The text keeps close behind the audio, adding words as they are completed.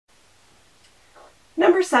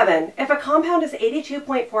Number 7, if a compound is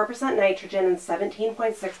 82.4% nitrogen and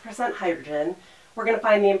 17.6% hydrogen, we're going to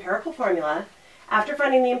find the empirical formula. After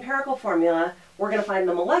finding the empirical formula, we're going to find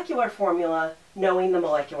the molecular formula, knowing the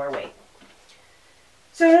molecular weight.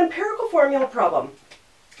 So an empirical formula problem.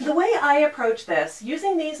 The way I approach this,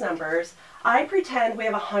 using these numbers, I pretend we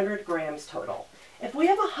have 100 grams total. If we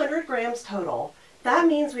have 100 grams total, that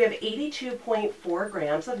means we have 82.4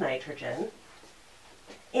 grams of nitrogen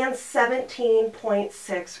and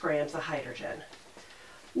 17.6 grams of hydrogen.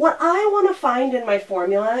 What I want to find in my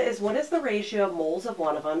formula is what is the ratio of moles of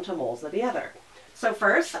one of them to moles of the other. So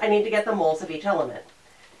first, I need to get the moles of each element.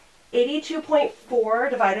 82.4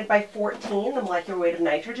 divided by 14, the molecular weight of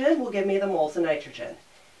nitrogen, will give me the moles of nitrogen.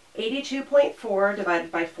 82.4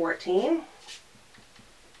 divided by 14,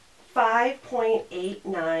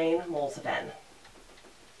 5.89 moles of N.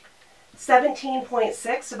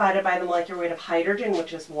 17.6 divided by the molecular weight of hydrogen,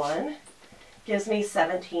 which is 1, gives me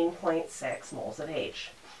 17.6 moles of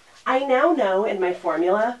H. I now know in my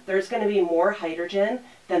formula there's going to be more hydrogen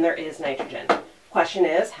than there is nitrogen. Question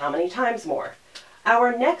is, how many times more?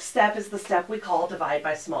 Our next step is the step we call divide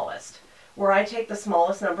by smallest, where I take the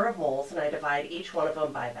smallest number of moles and I divide each one of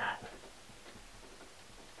them by that.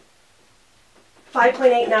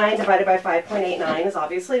 5.89 divided by 5.89 is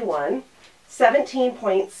obviously 1.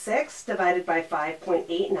 17.6 divided by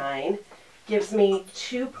 5.89 gives me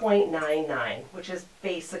 2.99, which is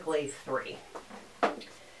basically 3.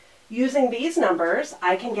 Using these numbers,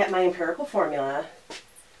 I can get my empirical formula,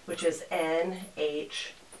 which is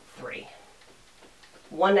NH3.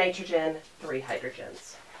 1 nitrogen, 3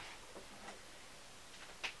 hydrogens.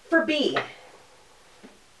 For B,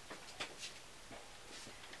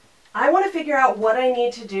 I want to figure out what I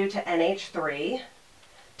need to do to NH3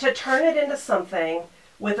 to turn it into something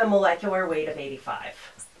with a molecular weight of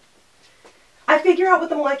 85. I figure out what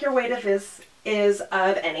the molecular weight of is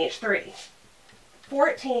of NH3.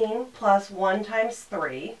 14 plus 1 times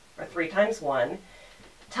 3, or 3 times 1,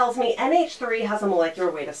 tells me NH3 has a molecular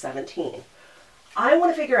weight of 17. I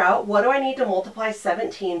want to figure out what do I need to multiply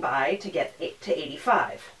 17 by to get to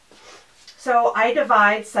 85. So I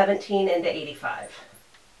divide 17 into 85.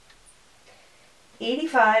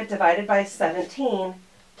 85 divided by 17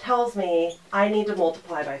 tells me I need to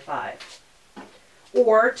multiply by 5.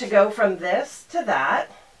 Or to go from this to that,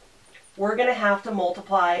 we're going to have to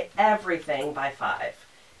multiply everything by 5,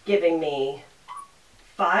 giving me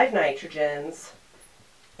 5 nitrogens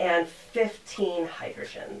and 15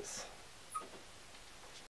 hydrogens.